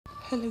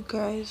Hello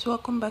guys,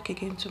 welcome back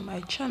again to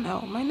my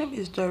channel. My name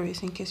is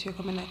Doris. In case you're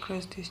coming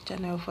across this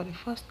channel for the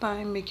first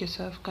time, make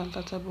yourself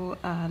comfortable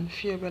and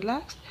feel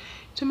relaxed.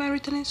 To my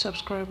returning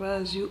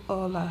subscribers, you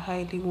all are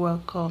highly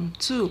welcome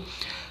too.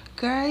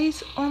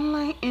 Guys,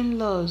 online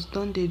in-laws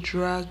don't they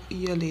drag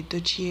YUL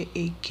EDOCHIE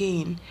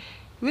again?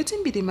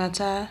 Wetin be the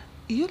matter?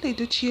 YUL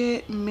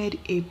EDOCHIE made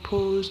a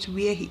post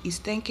where he is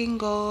thanking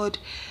God,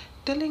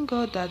 telling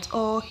God that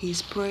all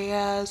his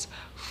prayers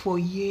for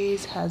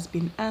years has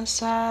been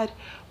answered,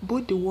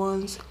 both the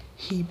ones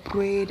he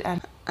prayed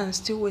and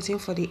still waiting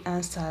for the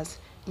answers.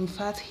 In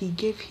fact, he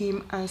gave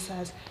him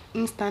answers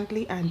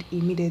instantly and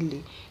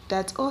immediately.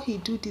 That all he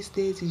do these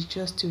days is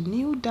just to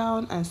kneel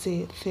down and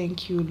say,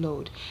 "Thank you,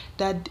 Lord."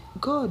 That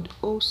God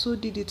also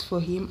did it for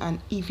him and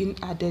even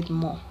added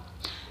more.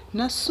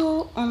 Now,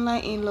 so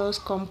online in-laws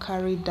come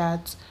carry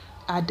that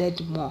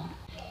added more,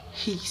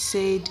 he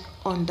said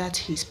on that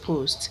his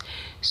post.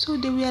 So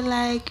they were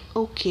like,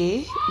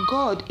 okay,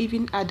 God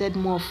even added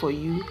more for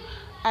you.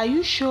 Are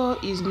you sure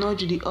it's not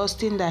Judy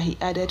Austin that he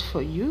added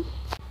for you?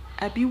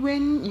 Abi,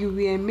 when you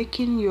were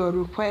making your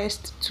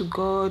request to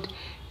God,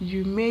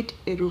 you made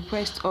a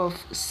request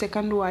of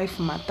second wife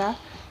matter.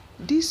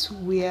 These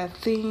were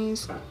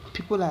things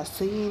people are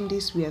saying,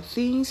 these were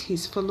things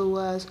his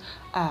followers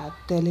are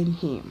telling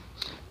him.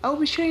 I'll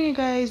be showing you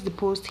guys the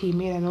post he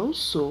made and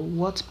also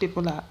what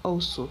people are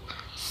also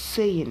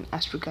saying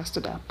as regards to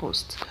that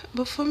post.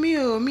 But for me,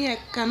 I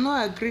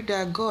cannot agree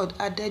that God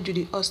added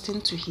Judy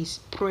Austin to his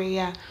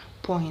prayer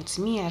points.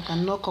 I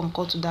cannot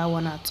concur to that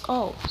one at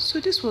all.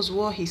 So this was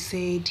what he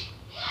said.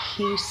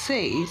 He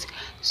says,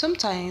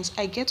 "Sometimes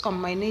I get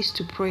on my knees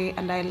to pray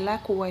and I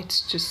lack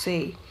words to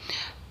say.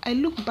 I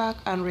look back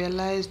and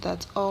realize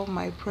that all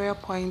my prayer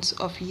points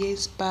of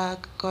years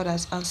back, God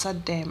has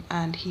answered them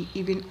and he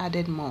even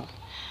added more.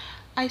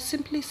 I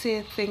simply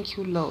say, thank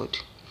you, Lord.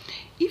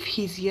 If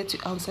he's yet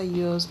to answer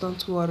yours,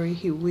 don't worry,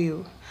 he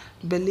will.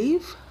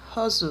 Believe,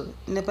 hustle,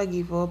 never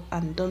give up,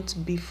 and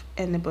don't beef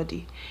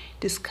anybody.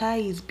 The sky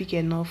is big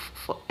enough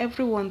for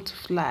everyone to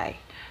fly.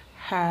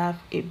 Have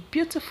a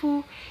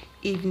beautiful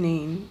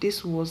evening."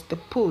 This was the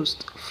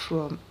post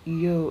from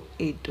YUL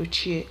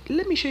EDOCHIE.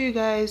 Let me show you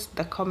guys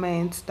the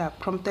comments that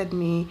prompted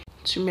me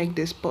to make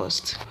this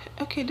post.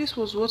 Okay, this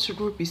was what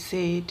Ruby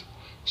said.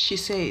 She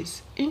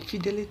says,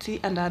 "Infidelity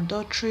and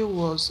adultery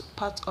was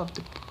part of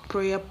the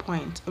prayer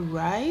point,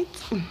 right?"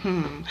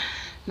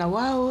 Now,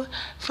 wow.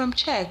 From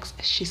checks,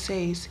 she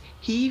says,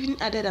 "He even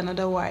added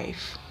another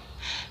wife."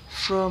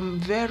 From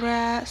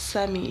Vera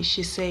Sammy,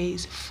 she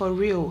says, "For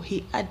real,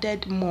 he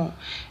added more.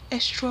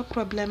 Extra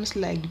problems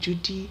like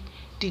Judy,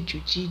 the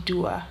Judy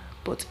doer,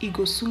 but it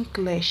go soon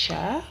clear,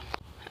 sha."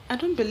 I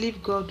don't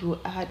believe God will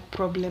add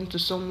problem to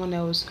someone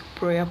else's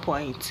prayer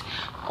point.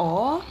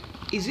 Or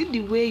is it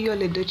the way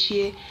YUL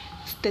EDOCHIE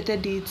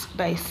stated it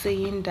by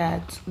saying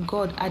that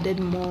God added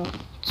more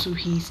to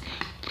his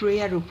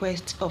prayer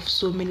request of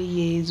so many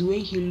years? When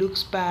he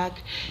looks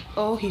back,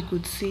 all he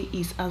could see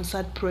is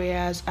answered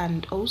prayers,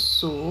 and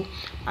also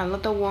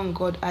another one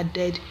God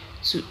added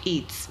to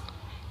it.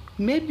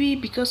 Maybe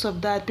because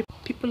of that,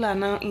 people are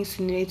now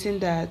insinuating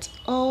that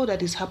all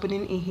that is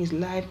happening in his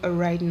life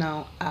right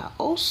now are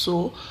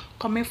also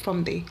coming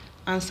from the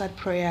answered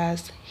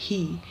prayers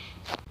he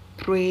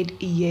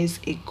prayed years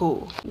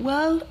ago.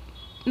 Well,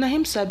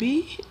 Nahim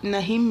Sabi,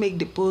 Nahim make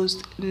the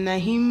post,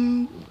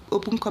 Nahim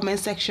open comment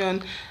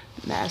section.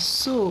 Now,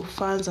 so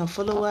fans and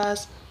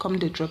followers come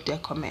to drop their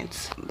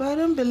comments. But I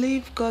don't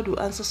believe God will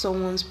answer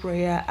someone's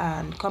prayer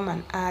and come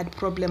and add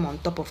problem on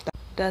top of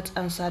that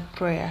answered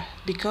prayer.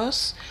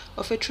 Because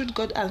of a truth,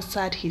 God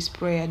answered his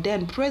prayer.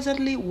 Then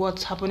presently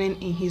what's happening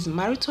in his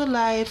marital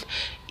life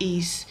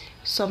is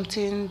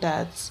something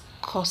that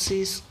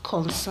causes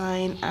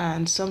concern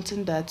and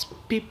something that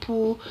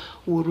people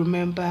will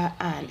remember,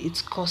 and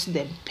it causes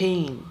them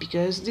pain,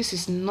 because this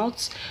is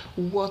not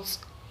what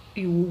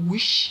you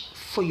wish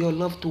for your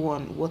loved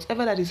one.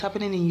 Whatever that is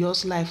happening in your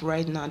life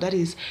right now, that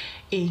is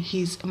in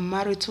his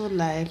marital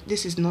life,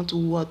 this is not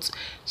what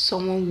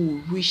someone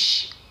will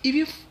wish,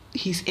 even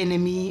his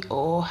enemy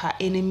or her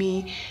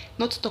enemy,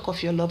 not to talk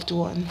of your loved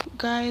one.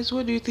 Guys,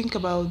 what do you think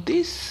about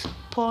this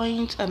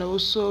point and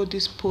also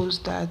this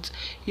post that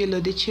YUL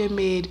EDOCHIE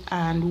made,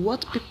 and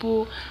what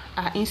people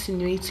are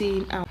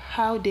insinuating and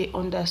how they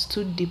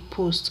understood the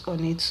post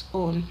on its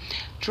own?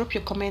 Drop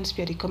your comments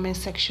via the comment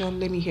section.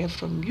 Let me hear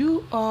from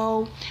you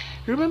all.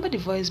 Remember, the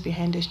voice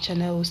behind this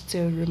channel will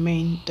still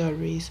remain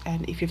Doris,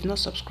 and if you've not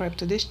subscribed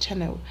to this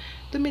channel,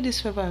 do me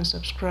this favor and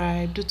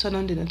subscribe. Do turn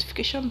on the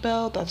notification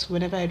bell, that's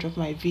whenever I drop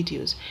my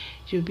videos,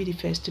 you'll be the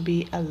first to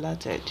be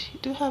alerted.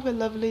 Do have a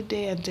lovely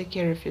day and take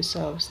care of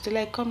yourselves till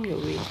I come your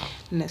way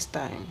next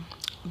time.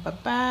 Bye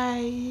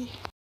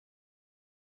bye.